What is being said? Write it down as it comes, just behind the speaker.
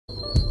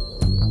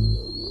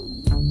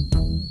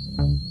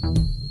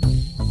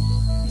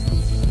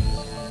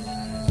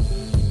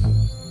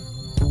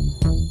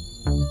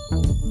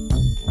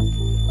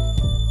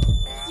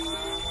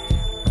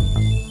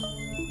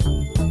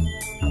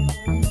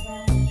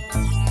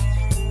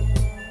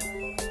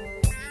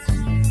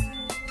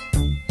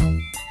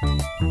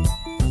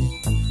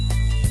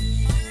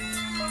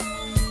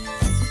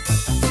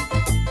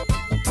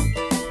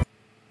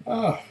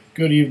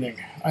Good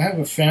evening. I have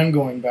a fan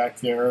going back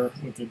there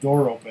with the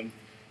door open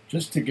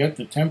just to get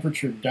the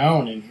temperature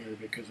down in here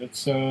because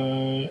it's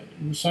the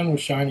sun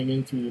was shining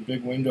in through the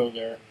big window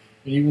there.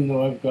 And even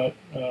though I've got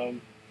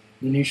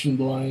Venetian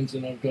blinds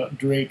and I've got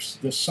drapes,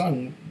 the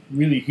sun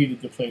really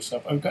heated the place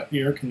up. I've got the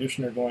air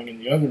conditioner going in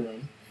the other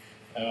room,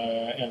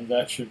 and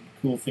that should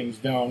cool things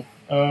down.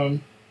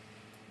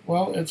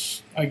 Well,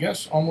 it's, I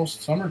guess,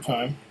 almost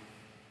summertime.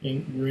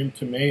 We're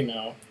into May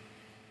now,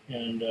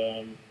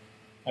 and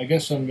I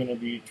guess I'm going to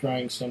be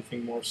trying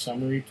something more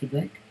summery to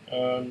drink.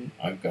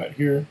 I've got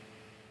here,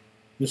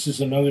 this is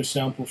another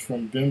sample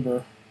from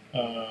Bimber.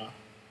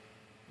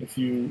 If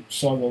you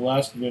saw the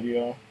last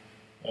video,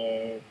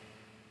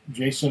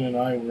 Jason and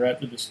I were at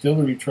the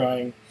distillery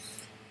trying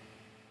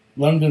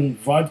London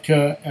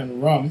vodka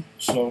and rum,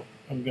 so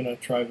I'm going to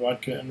try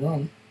vodka and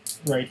rum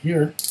right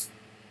here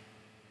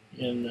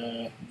in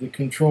the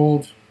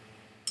controlled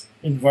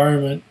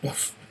environment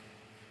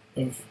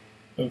of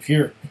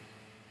here,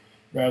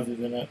 rather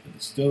than at the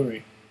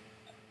distillery.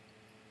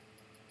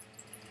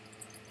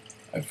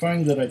 I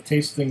find that I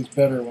taste things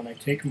better when I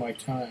take my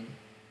time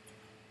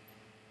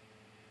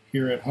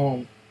here at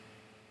home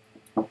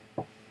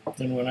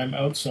than when I'm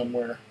out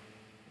somewhere.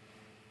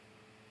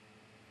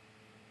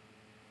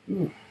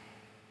 Ooh.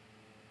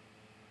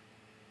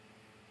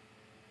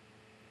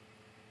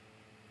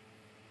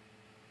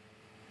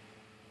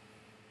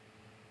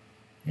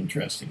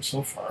 Interesting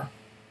so far.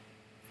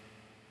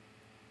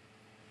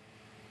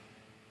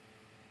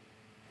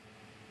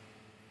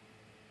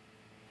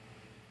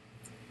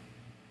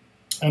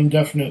 I'm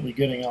definitely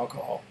getting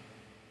alcohol.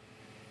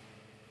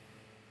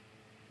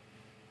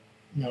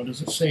 Now,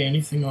 does it say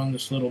anything on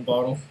this little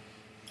bottle?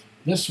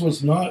 This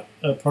was not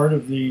a part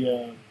of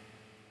the,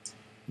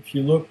 if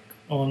you look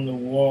on the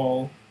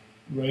wall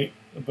right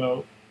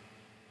about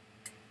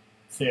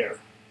there,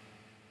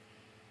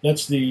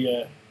 that's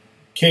the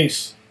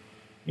case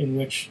in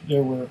which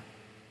there were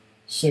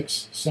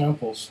 6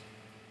 samples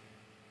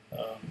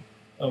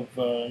of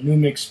new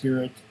mix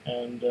spirit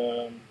and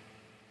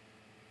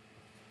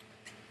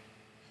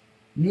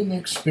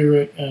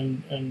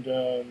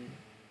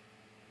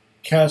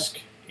cask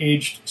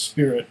aged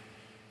spirit,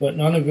 but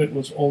none of it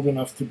was old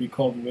enough to be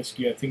called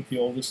whiskey. I think the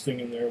oldest thing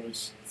in there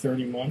was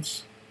 30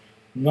 months,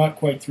 not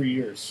quite 3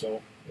 years,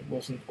 so it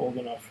wasn't old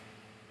enough.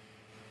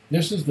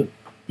 This is the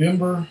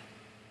Bimber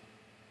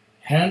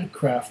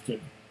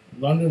handcrafted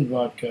London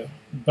vodka,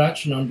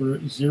 batch number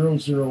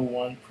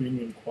 001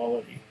 premium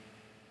quality.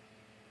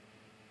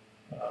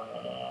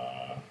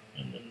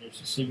 And then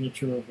there's a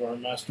signature of our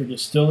master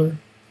distiller,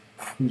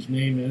 whose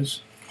name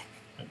is,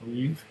 I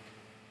believe,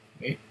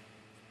 wait.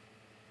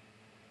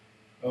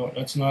 Oh,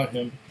 that's not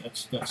him.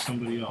 That's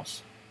somebody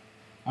else.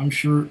 I'm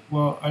sure,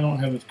 well, I don't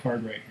have his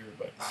card right here,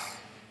 but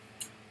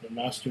the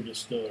master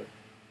distiller.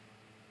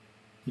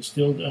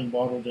 Distilled and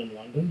bottled in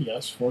London,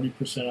 yes,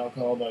 40%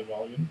 alcohol by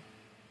volume,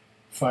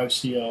 5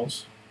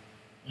 CLs.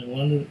 And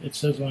London, it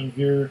says on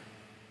here,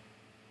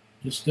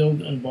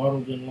 distilled and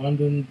bottled in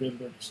London,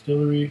 Bimber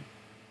Distillery,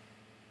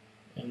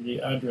 and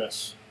the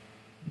address.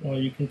 Well,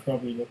 you can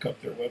probably look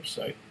up their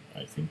website.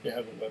 I think they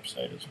have a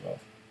website as well.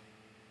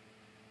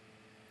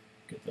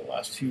 Get the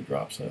last few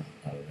drops out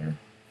of there.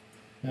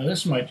 Now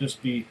this might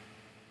just be,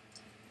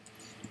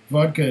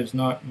 vodka is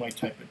not my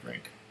type of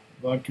drink.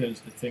 Vodka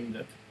is the thing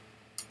that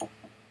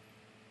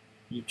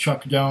you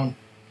chuck down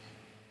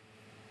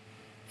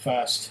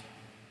fast.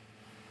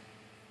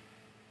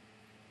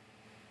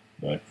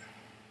 But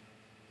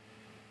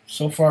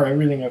so far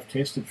everything I've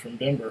tasted from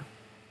Bimber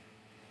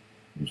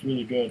is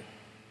really good.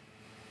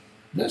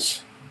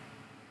 This,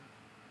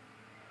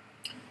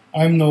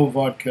 I'm no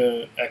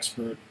vodka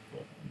expert,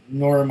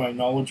 nor am I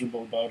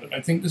knowledgeable about it. I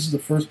think this is the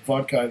first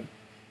vodka I've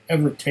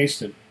ever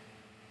tasted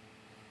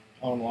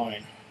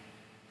online,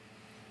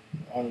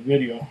 on a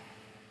video.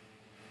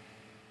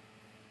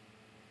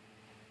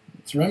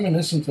 It's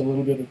reminiscent a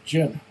little bit of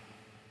gin.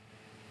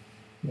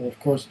 Well, of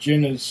course,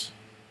 gin is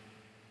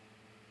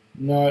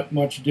not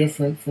much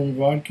different from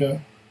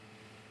vodka,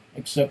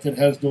 except it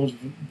has those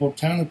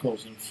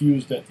botanicals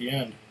infused at the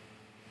end.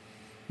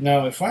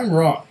 Now, if I'm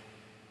wrong,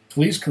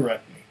 please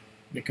correct me,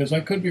 because I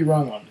could be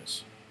wrong on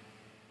this.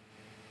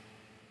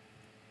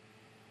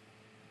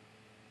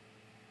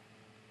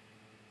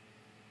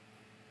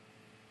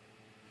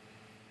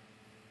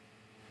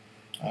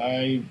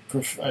 I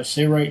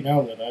say right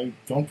now that I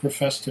don't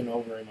profess to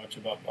know very much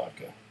about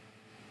vodka,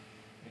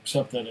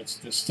 except that it's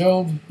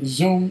distilled,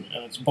 Zoom,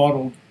 and it's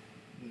bottled,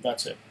 and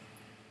that's it.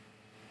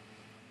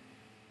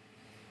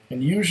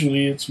 And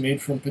usually it's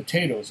made from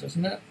potatoes,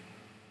 isn't it?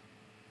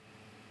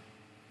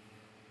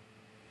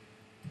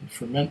 You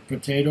ferment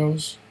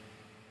potatoes,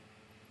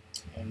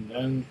 and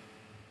then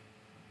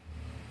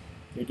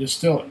they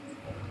distill it.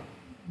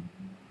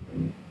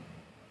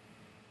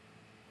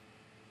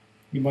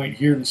 You might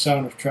hear the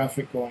sound of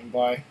traffic going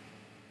by,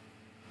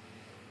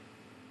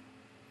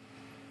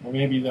 or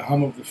maybe the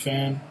hum of the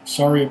fan.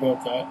 Sorry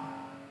about that.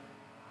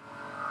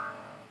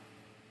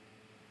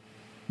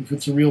 If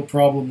it's a real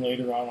problem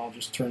later on, I'll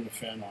just turn the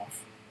fan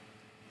off.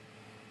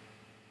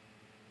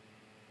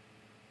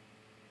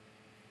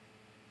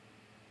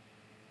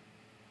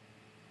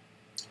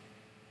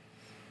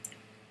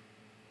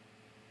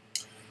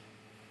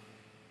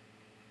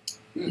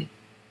 This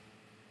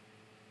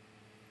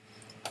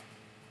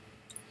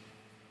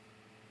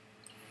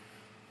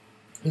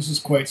is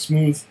quite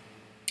smooth,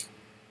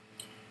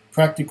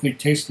 practically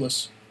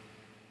tasteless.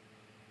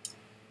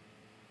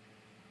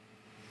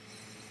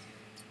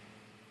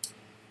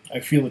 I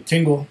feel a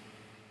tingle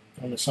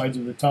on the sides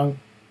of the tongue.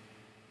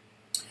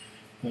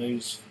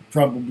 There's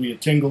probably a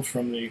tingle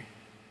from the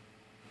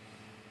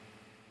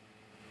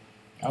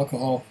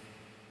alcohol.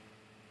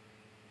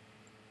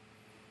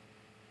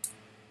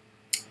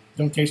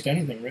 Don't taste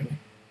anything really.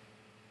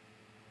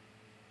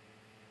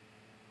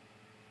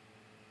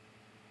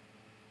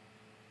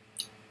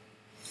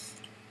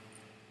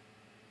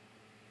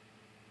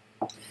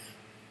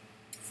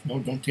 No,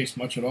 don't taste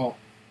much at all.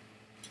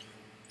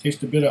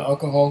 Taste a bit of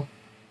alcohol,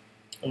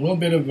 a little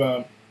bit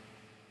of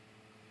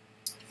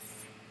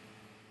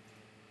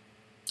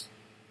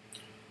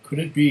could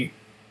it be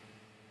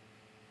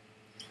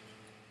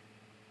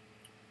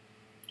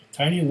a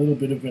tiny little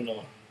bit of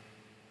vanilla?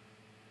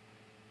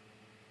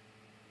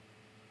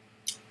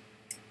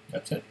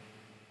 That's it.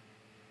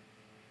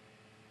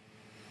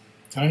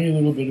 Tiny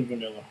little bit of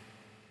vanilla.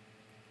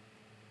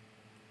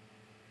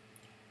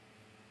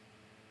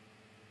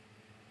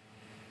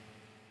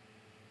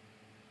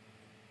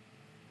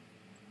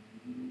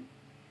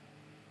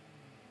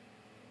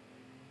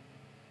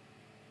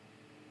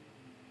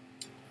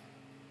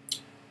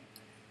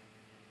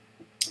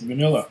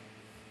 Vanilla.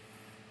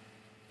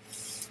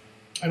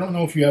 I don't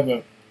know if you have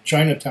a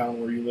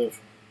Chinatown where you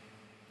live,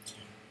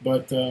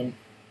 but there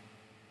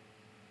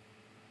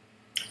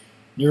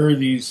are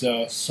these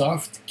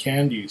soft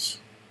candies.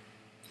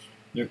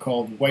 They're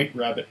called White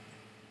Rabbit,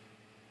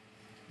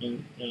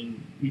 and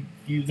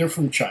they're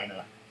from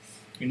China,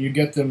 and you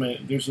get them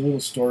at, there's a little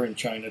store in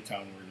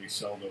Chinatown where they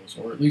sell those,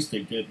 or at least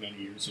they did many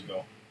years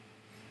ago.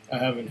 I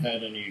haven't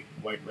had any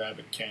White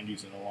Rabbit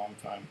candies in a long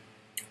time,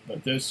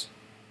 but this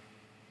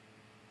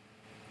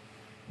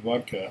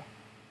vodka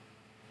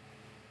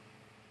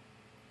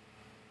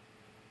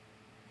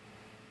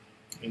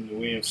in the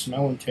way of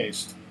smell and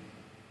taste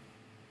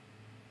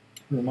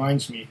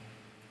reminds me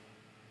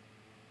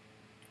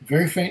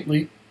very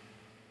faintly,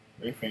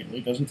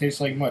 doesn't taste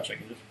like much. I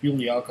can just feel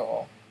the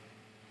alcohol,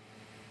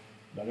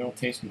 but I don't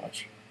taste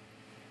much.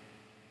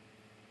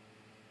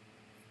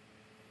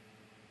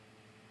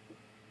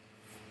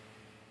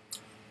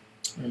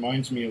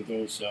 Reminds me of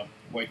those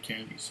white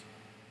candies.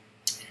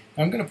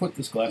 I'm going to put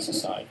this glass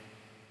aside,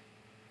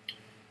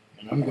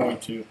 and I'm going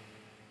to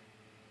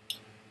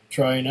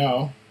try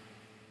now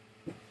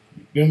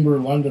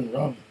Bimber London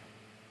rum.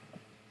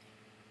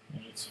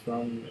 And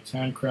it's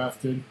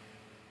handcrafted,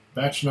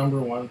 batch number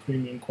 1,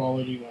 premium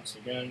quality, once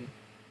again,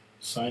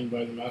 signed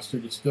by the master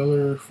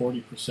distiller,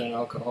 40%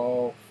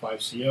 alcohol, 5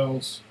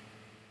 CLs,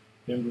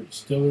 Bimber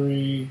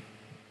Distillery,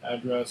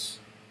 address,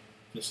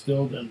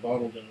 distilled and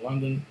bottled in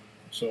London.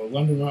 So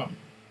London rum.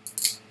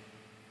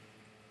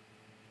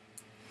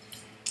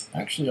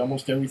 Actually,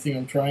 almost everything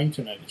I'm trying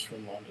tonight is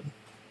from London,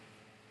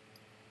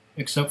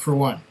 except for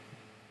one.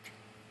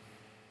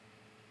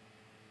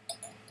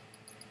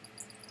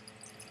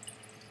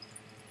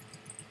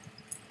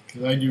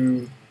 Because I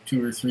do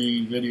 2 or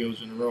 3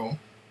 videos in a row.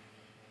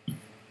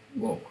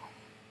 Whoa.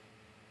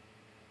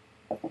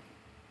 Put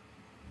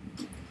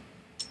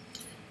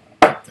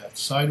that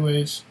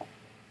sideways.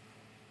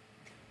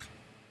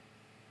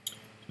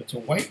 It's a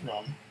white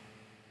rum.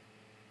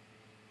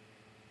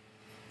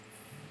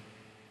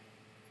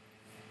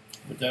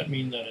 Would that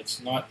mean that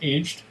it's not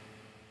aged?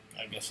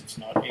 I guess it's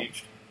not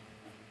aged.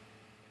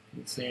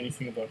 Did it say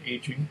anything about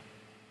aging?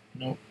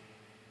 Nope.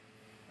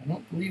 I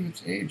don't believe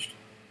it's aged.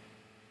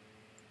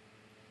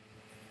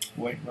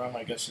 White rum,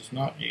 I guess, is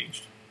not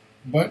aged.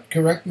 But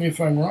correct me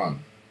if I'm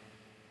wrong.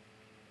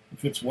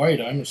 If it's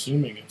white, I'm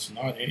assuming it's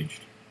not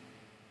aged.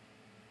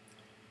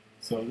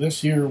 So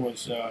this here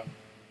was,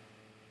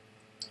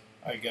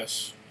 I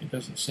guess, it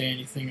doesn't say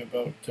anything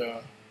about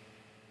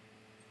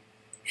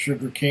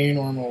sugar cane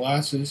or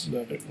molasses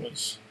that it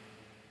was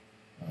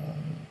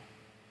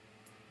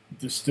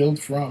distilled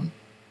from.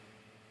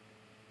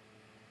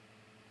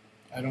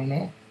 I don't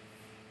know.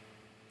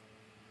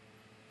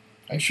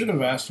 I should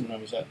have asked when I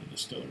was at the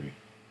distillery.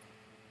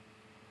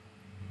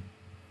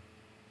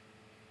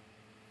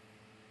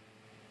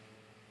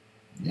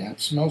 Yeah,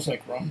 it smells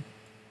like rum.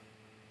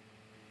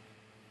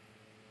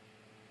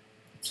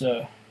 It's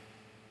a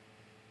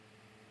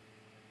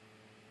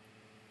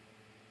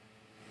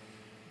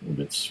little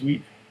bit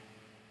sweet.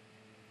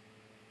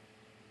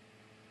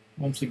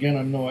 Once again,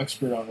 I'm no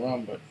expert on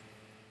rum, but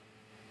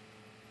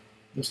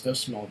this does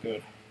smell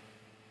good.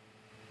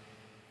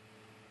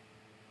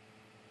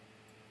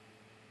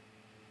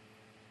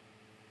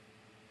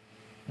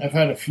 I've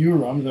had a few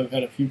rums, I've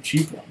had a few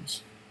cheap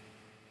rums.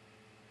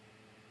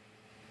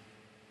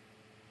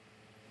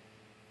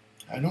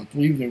 I don't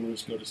believe they were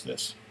as good as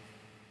this.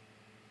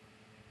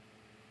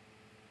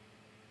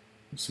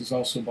 This is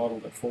also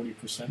bottled at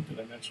 40%. Did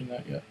I mention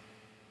that yet?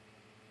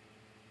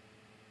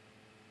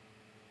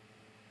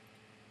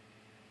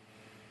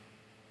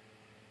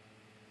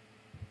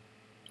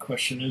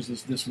 Question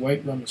is this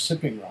white rum a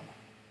sipping rum?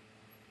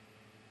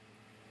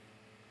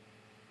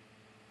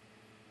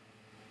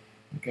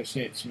 Like I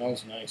say, it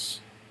smells nice.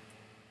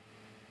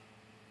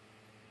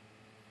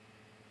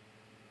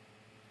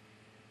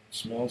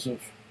 Smells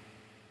of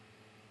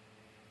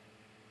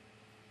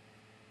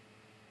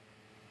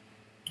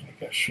like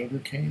a sugar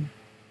cane.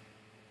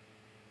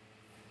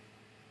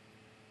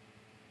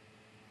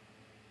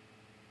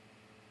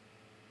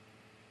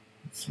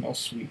 It smells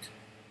sweet.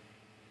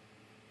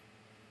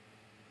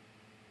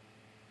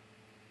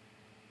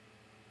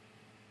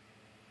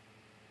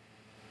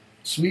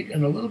 Sweet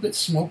and a little bit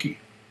smoky.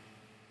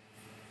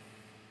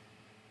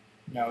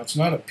 Now, it's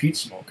not a peat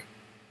smoke.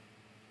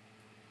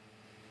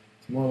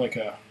 It's more like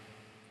a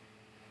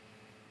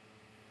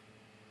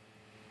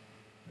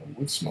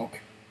wood smoke.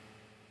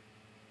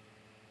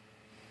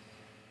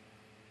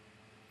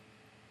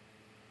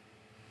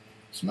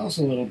 Smells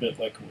a little bit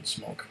like wood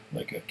smoke,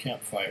 like a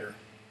campfire.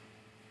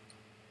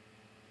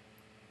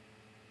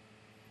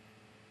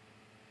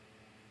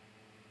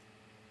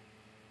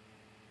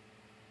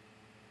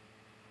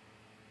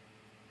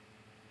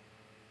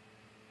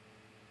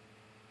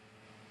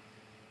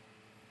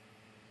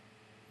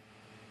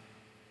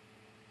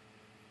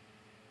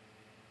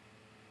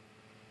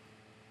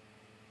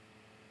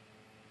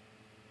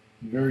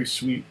 Very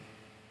sweet.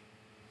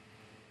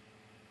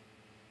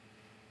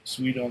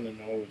 Sweet on the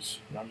nose,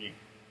 rummy.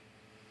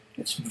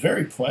 It's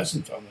very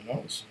pleasant on the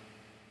nose.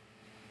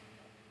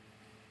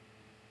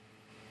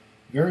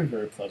 Very,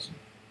 very pleasant.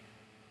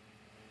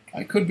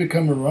 I could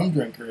become a rum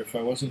drinker if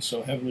I wasn't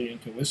so heavily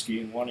into whiskey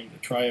and wanting to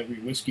try every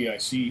whiskey I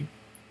see.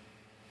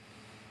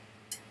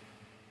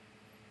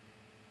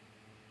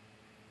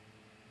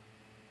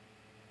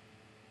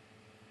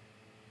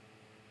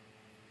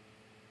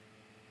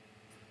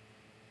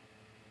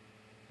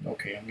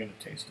 Okay, I'm going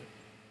to taste it.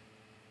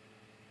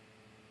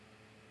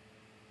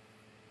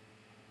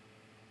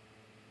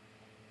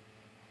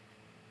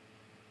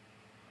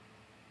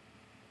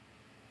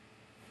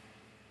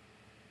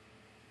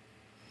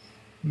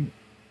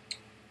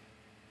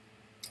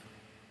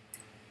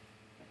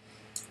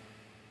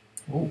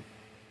 Oh.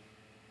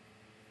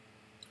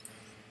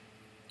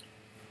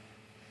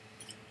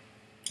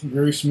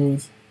 Very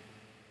smooth.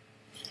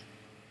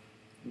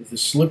 With a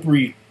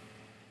slippery,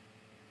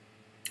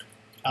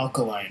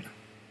 alkaline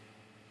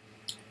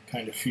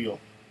kind of feel.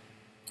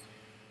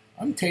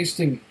 I'm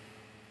tasting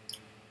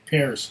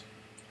pears.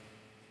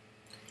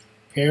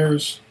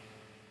 Pears.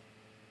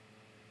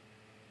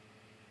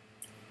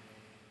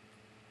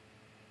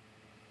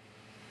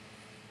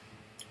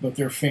 But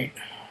they're faint.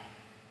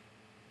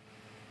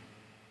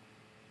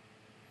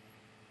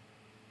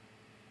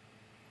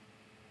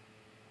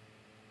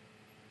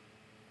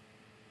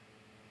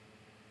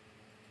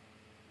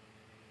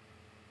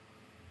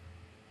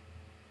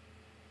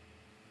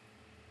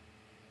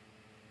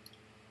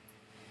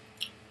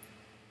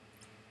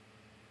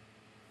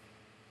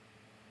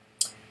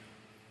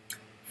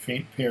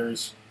 Faint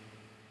pears.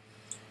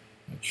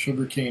 That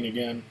sugar cane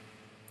again.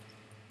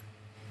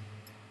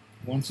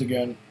 Once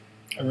again,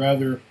 a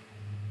rather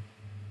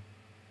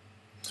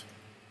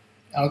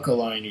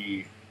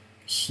alkaline-y,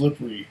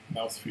 slippery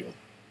mouthfeel.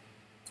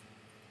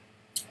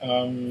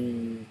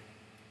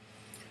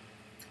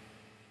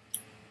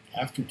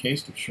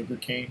 Aftertaste of sugar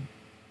cane.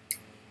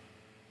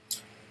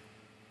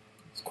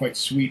 It's quite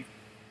sweet.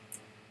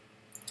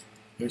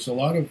 There's a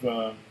lot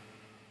of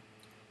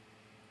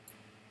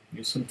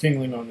there's some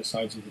tingling on the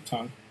sides of the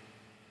tongue.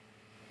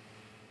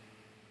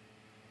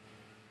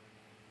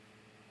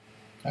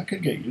 I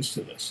could get used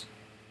to this.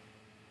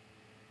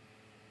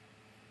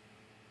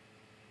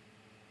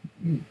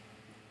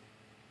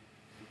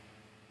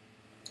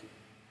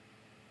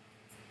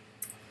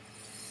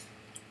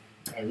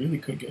 I really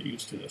could get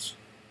used to this.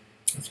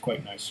 It's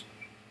quite nice.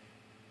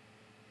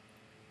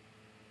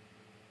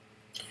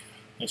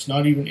 It's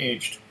not even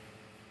aged.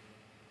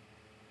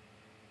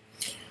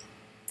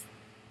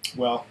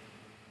 Well,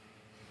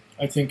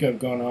 I think I've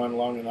gone on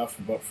long enough,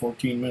 about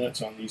 14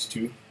 minutes on these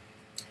two.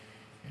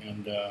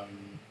 And,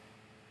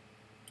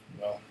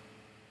 well,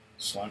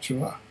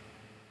 slanchua.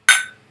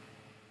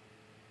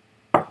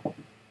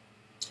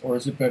 Or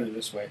is it better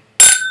this way?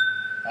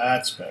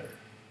 That's better.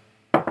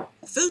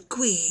 Food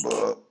Quig.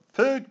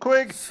 Food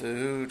Quig.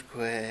 Food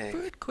Quig.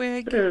 Food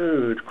Quig.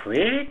 Food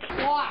Quig.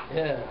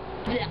 Yeah.